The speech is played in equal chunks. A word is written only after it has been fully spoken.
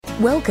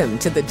Welcome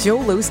to the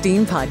Joel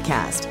Osteen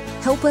Podcast.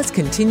 Help us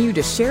continue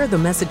to share the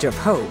message of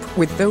hope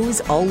with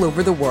those all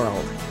over the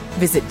world.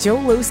 Visit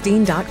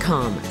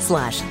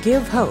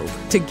joelosteen.com/give hope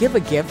to give a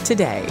gift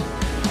today.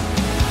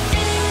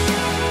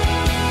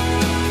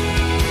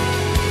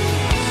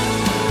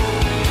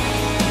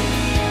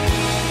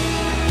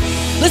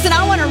 Listen,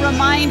 I want to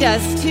remind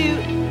us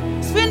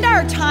to spend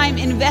our time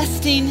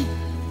investing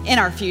in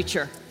our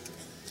future.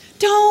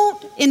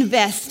 Don't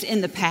invest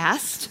in the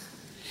past.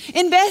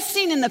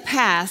 Investing in the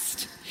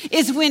past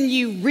is when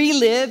you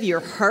relive your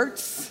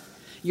hurts,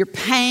 your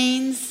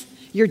pains,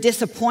 your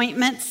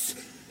disappointments.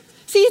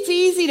 See, it's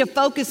easy to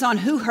focus on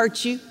who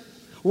hurt you,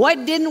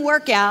 what didn't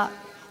work out,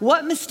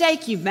 what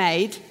mistake you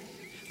made.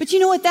 But you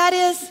know what that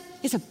is?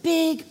 It's a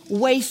big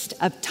waste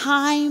of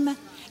time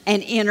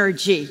and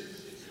energy.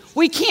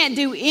 We can't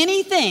do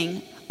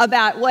anything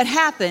about what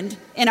happened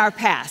in our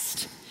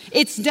past.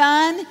 It's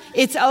done,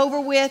 it's over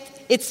with,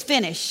 it's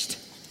finished.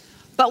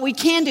 But we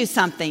can do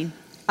something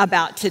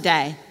about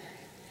today.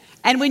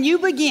 And when you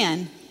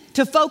begin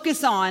to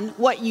focus on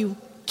what you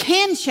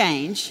can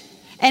change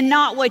and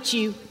not what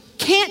you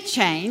can't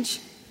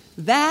change,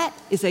 that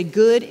is a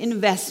good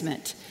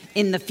investment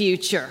in the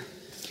future.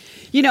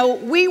 You know,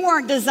 we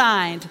weren't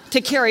designed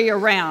to carry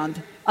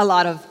around a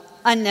lot of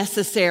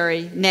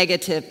unnecessary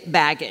negative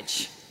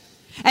baggage.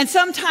 And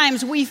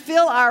sometimes we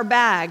fill our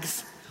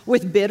bags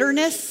with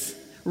bitterness,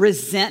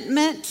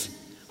 resentment,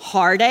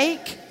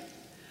 heartache.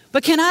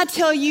 But can I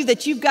tell you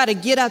that you've got to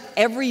get up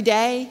every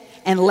day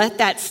and let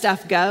that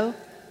stuff go?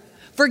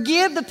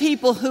 Forgive the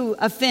people who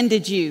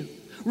offended you.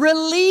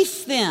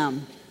 Release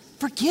them.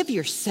 Forgive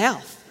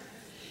yourself.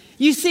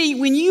 You see,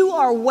 when you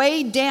are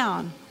weighed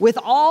down with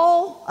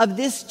all of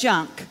this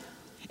junk,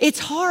 it's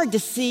hard to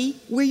see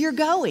where you're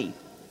going.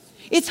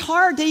 It's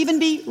hard to even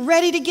be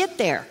ready to get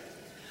there.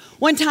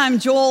 One time,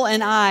 Joel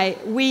and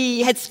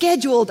we had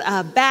scheduled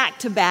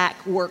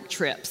back-to-back work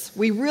trips.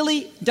 We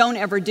really don't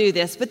ever do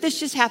this, but this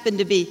just happened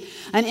to be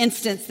an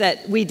instance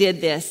that we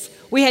did this.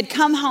 We had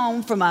come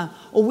home from a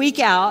week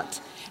out,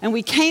 and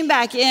we came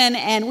back in,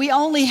 and we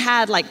only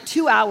had like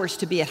 2 hours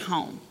to be at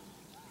home.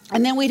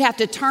 And then we'd have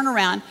to turn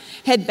around,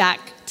 head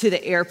back to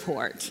the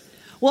airport.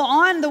 Well,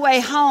 on the way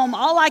home,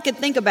 all I could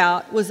think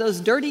about was those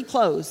dirty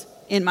clothes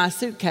in my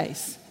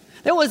suitcase.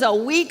 There was a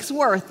week's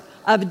worth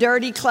of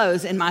dirty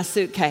clothes in my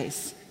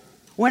suitcase.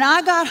 When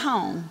I got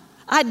home,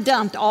 I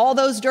dumped all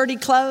those dirty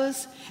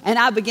clothes and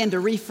I began to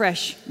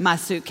refresh my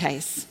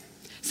suitcase.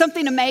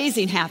 Something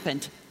amazing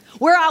happened.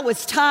 Where I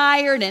was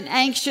tired and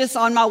anxious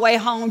on my way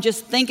home,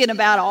 just thinking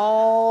about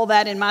all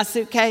that in my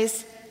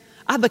suitcase,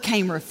 I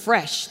became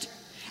refreshed.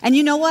 And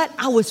you know what?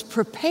 I was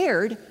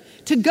prepared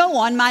to go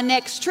on my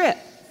next trip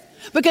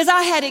because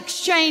I had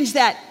exchanged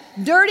that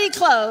dirty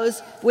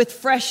clothes with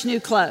fresh new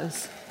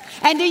clothes.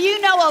 And do you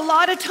know, a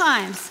lot of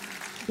times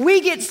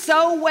we get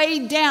so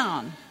weighed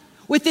down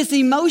with this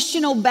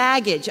emotional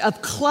baggage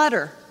of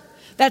clutter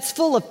that's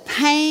full of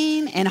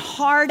pain and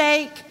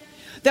heartache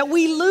that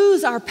we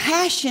lose our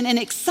passion and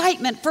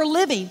excitement for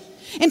living.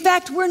 In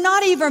fact, we're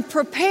not even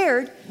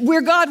prepared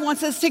where God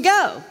wants us to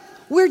go.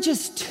 We're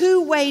just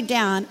too weighed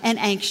down and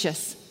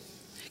anxious.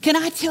 Can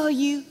I tell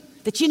you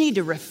that you need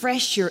to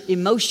refresh your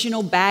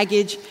emotional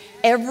baggage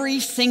every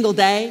single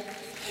day?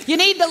 You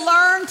need to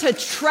learn to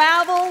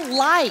travel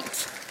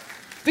light.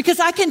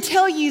 Because I can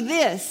tell you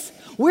this,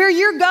 where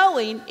you're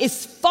going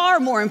is far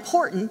more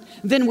important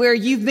than where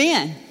you've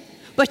been.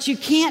 But you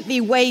can't be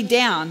weighed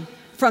down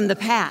from the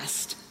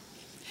past.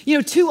 You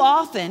know, too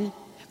often,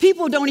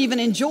 people don't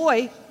even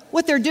enjoy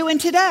what they're doing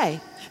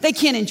today. They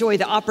can't enjoy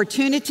the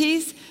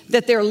opportunities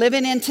that they're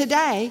living in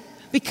today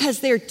because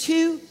they're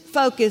too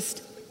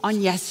focused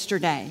on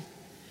yesterday.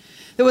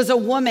 There was a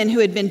woman who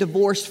had been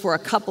divorced for a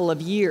couple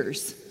of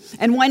years.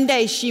 And one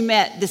day she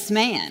met this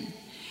man.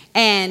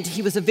 And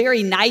he was a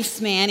very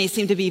nice man. He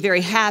seemed to be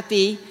very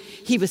happy.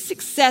 He was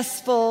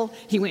successful.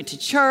 He went to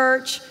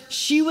church.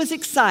 She was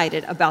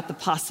excited about the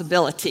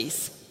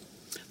possibilities.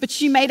 But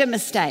she made a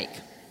mistake.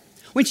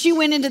 When she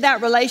went into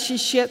that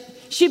relationship,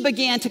 she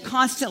began to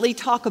constantly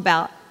talk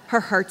about her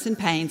hurts and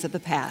pains of the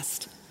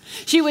past.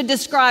 She would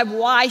describe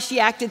why she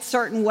acted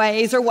certain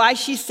ways or why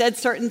she said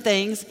certain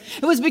things.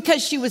 It was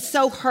because she was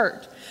so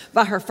hurt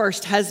by her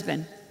first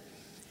husband.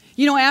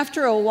 You know,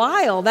 after a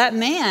while, that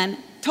man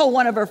told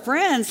one of her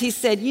friends, he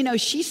said, you know,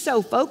 she's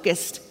so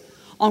focused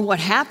on what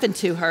happened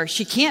to her,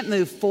 she can't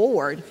move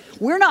forward.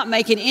 We're not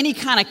making any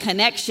kind of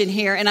connection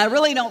here, and I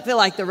really don't feel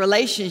like the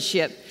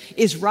relationship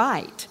is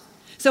right.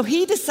 So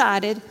he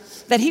decided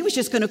that he was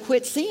just going to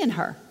quit seeing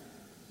her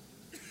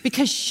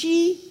because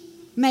she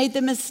made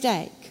the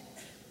mistake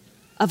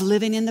of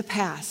living in the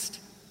past.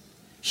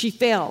 She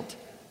failed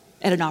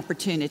at an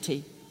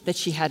opportunity that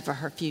she had for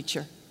her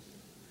future.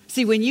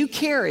 See, when you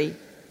carry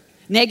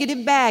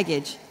negative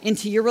baggage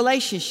into your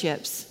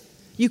relationships,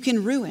 you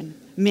can ruin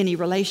many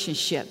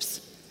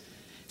relationships.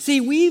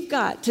 See, we've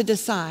got to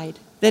decide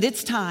that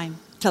it's time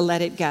to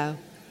let it go.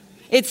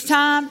 It's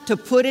time to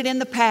put it in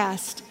the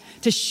past,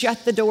 to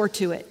shut the door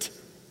to it.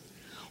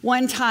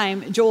 One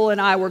time, Joel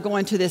and I were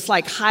going to this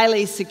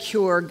highly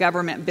secure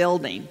government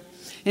building.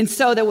 And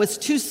so there was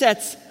 2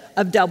 sets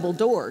of double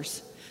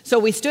doors. So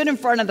we stood in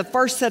front of the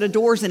first set of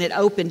doors and it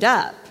opened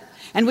up.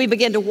 And we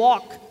began to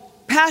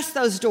walk past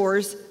those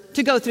doors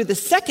to go through the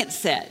second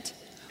set.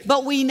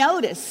 But we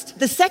noticed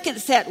the second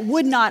set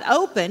would not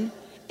open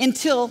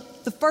until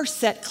the first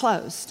set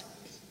closed.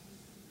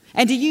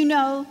 And do you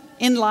know,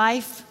 in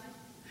life,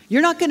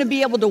 you're not going to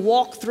be able to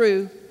walk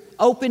through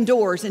open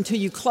doors until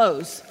you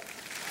close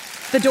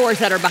the doors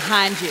that are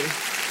behind you.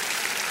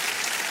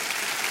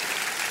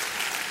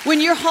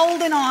 When you're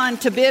holding on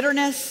to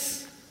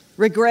bitterness,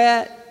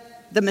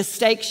 regret, the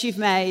mistakes you've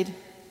made,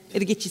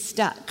 it'll get you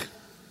stuck.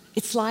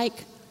 It's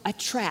like a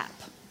trap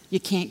you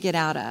can't get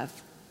out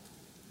of.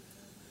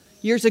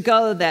 Years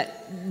ago,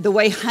 the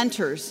way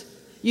hunters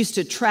used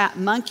to trap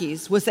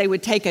monkeys was they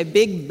would take a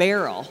big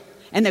barrel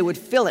and they would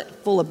fill it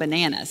full of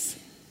bananas.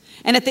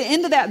 And at the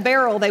end of that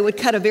barrel, they would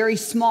cut a very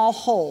small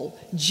hole,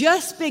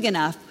 just big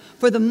enough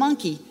for the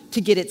monkey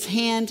to get its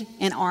hand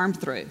and arm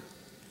through.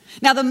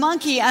 Now, the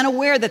monkey,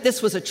 unaware that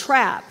this was a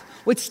trap,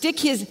 would stick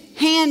his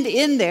hand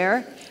in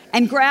there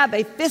and grab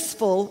a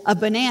fistful of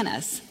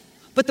bananas.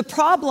 But the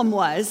problem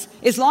was,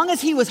 as long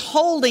as he was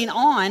holding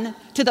on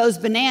to those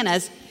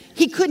bananas,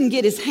 he couldn't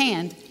get his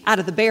hand out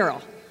of the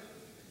barrel.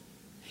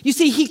 You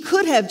see, he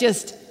could have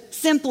just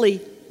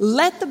simply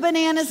let the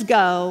bananas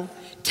go,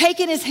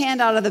 taken his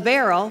hand out of the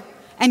barrel,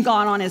 and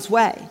gone on his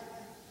way.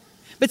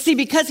 But see,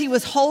 because he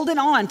was holding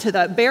on to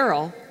the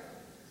barrel,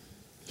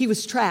 he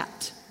was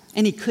trapped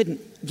and he couldn't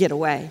get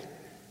away.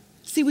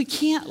 See, we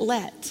can't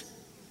let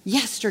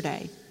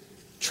yesterday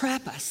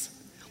trap us.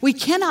 We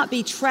cannot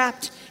be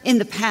trapped in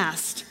the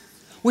past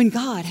when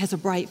God has a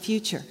bright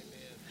future.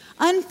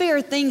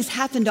 Unfair things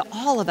happen to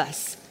all of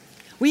us.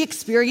 We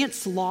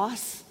experience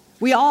loss.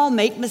 We all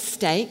make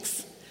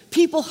mistakes.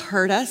 People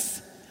hurt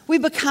us. We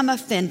become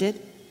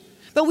offended.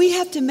 But we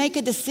have to make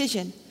a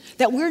decision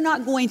that we're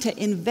not going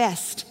to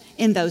invest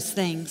in those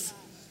things.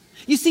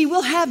 You see,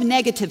 we'll have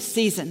negative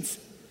seasons.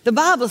 The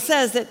Bible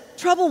says that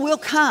trouble will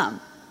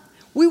come.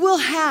 We will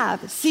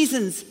have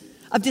seasons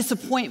of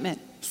disappointment,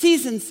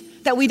 seasons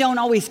that we don't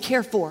always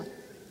care for.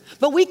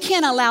 But we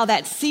can't allow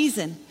that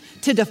season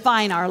to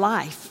define our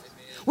life.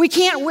 We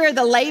can't wear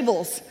the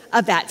labels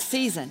of that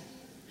season.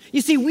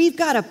 You see, we've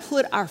got to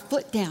put our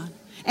foot down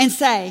and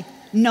say,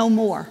 no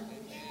more.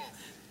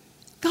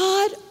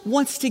 God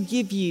wants to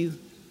give you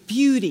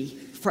beauty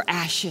for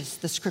ashes,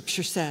 the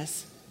scripture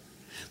says.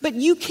 But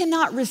you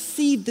cannot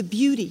receive the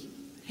beauty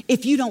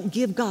if you don't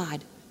give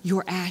God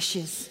your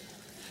ashes.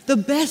 The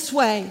best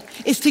way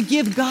is to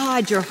give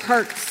God your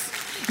hurts,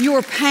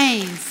 your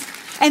pains,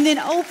 and then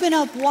open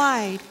up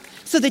wide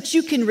so that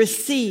you can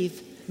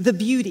receive the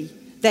beauty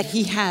that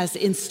He has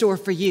in store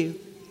for you.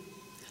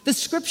 The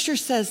scripture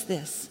says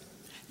this: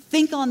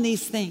 think on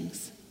these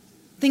things,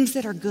 things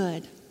that are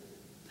good,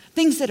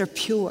 things that are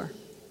pure,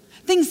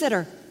 things that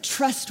are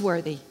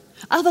trustworthy,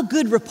 of a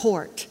good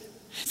report.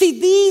 See,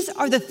 these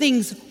are the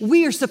things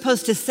we are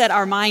supposed to set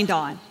our mind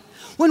on.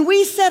 When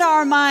we set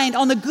our mind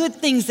on the good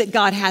things that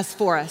God has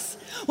for us,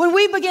 when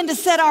we begin to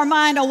set our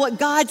mind on what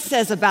God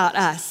says about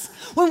us,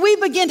 when we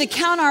begin to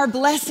count our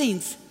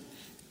blessings,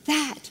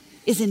 that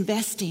is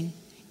investing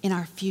in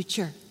our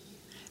future.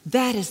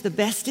 That is the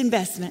best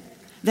investment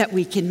that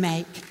we can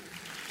make.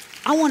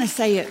 I want to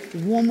say it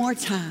one more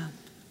time.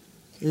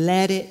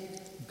 Let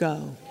it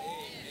go.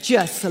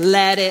 Just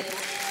let it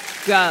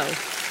go.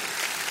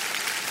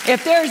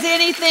 If there's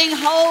anything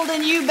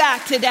holding you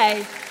back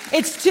today,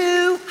 it's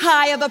too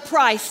high of a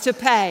price to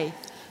pay.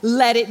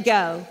 Let it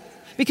go.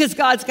 Because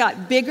God's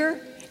got bigger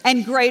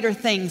and greater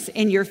things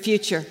in your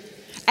future.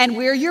 And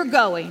where you're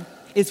going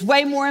is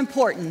way more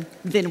important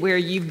than where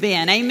you've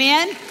been.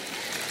 Amen?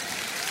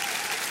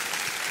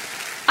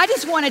 I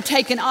just want to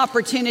take an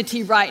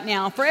opportunity right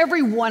now for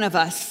every one of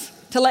us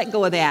to let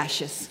go of the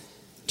ashes,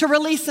 to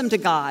release them to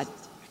God.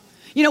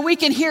 You know, we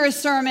can hear a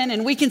sermon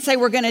and we can say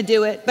we're going to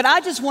do it, but I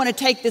just want to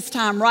take this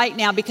time right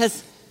now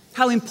because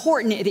how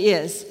important it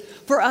is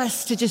for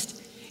us to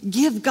just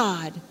give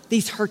God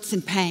these hurts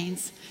and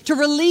pains, to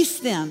release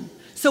them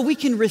so we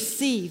can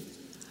receive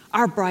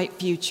our bright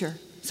future.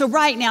 So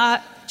right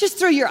now, just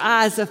through your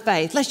eyes of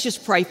faith, let's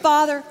just pray.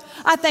 Father,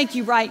 I thank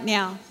you right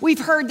now. We've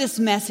heard this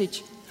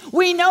message.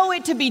 We know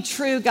it to be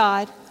true,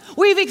 God.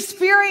 We've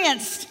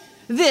experienced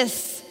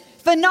this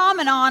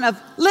phenomenon of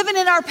living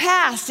in our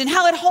past and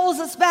how it holds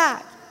us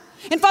back.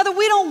 And Father,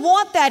 we don't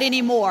want that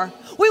anymore.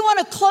 We want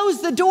to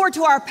close the door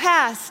to our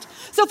past.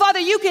 So Father,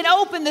 you can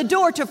open the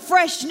door to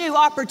fresh new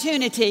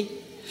opportunity.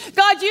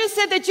 God, you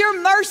said that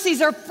your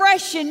mercies are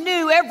fresh and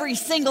new every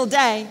single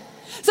day.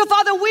 So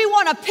Father, we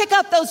want to pick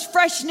up those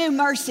fresh new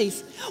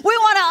mercies. We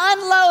want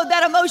to unload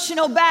that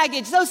emotional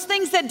baggage, those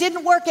things that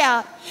didn't work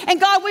out.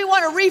 And God, we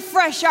want to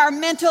refresh our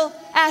mental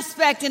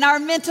aspect and our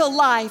mental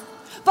life.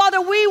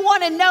 Father, we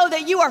want to know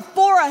that you are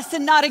for us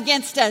and not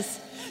against us.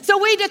 So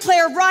we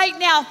declare right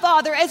now,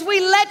 Father, as we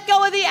let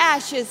go of the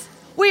ashes,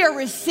 we are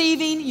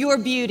receiving your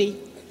beauty.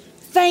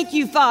 Thank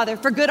you, Father,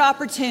 for good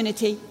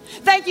opportunity.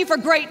 Thank you for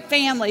great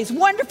families,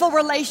 wonderful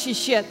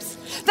relationships.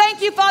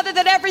 Thank you, Father,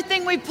 that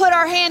everything we put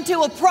our hand to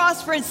will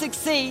prosper and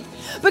succeed.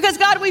 Because,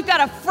 God, we've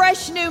got a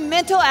fresh new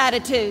mental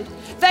attitude.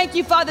 Thank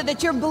you, Father,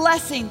 that your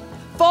blessing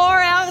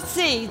far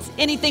exceeds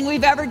anything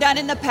we've ever done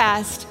in the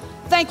past.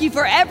 Thank you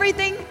for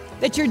everything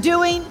that you're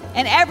doing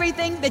and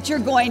everything that you're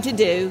going to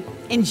do.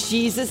 In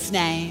Jesus'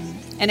 name.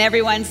 And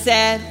everyone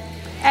said,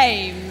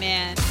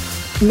 amen.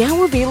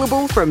 Now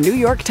available from New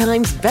York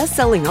Times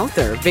bestselling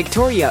author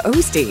Victoria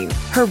Osteen,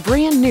 her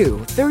brand new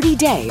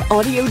 30-day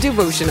audio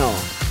devotional,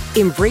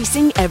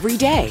 Embracing Every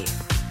Day.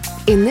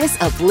 In this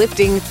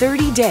uplifting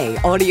 30-day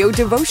audio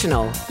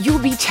devotional, you'll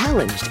be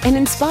challenged and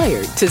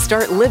inspired to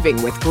start living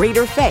with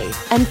greater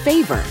faith and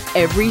favor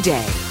every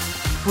day.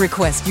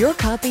 Request your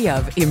copy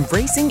of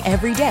Embracing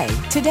Every Day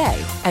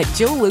today at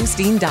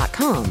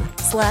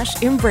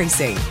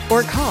joelosteen.com/embracing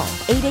or call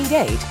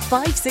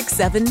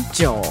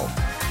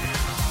 888-567-JOEL.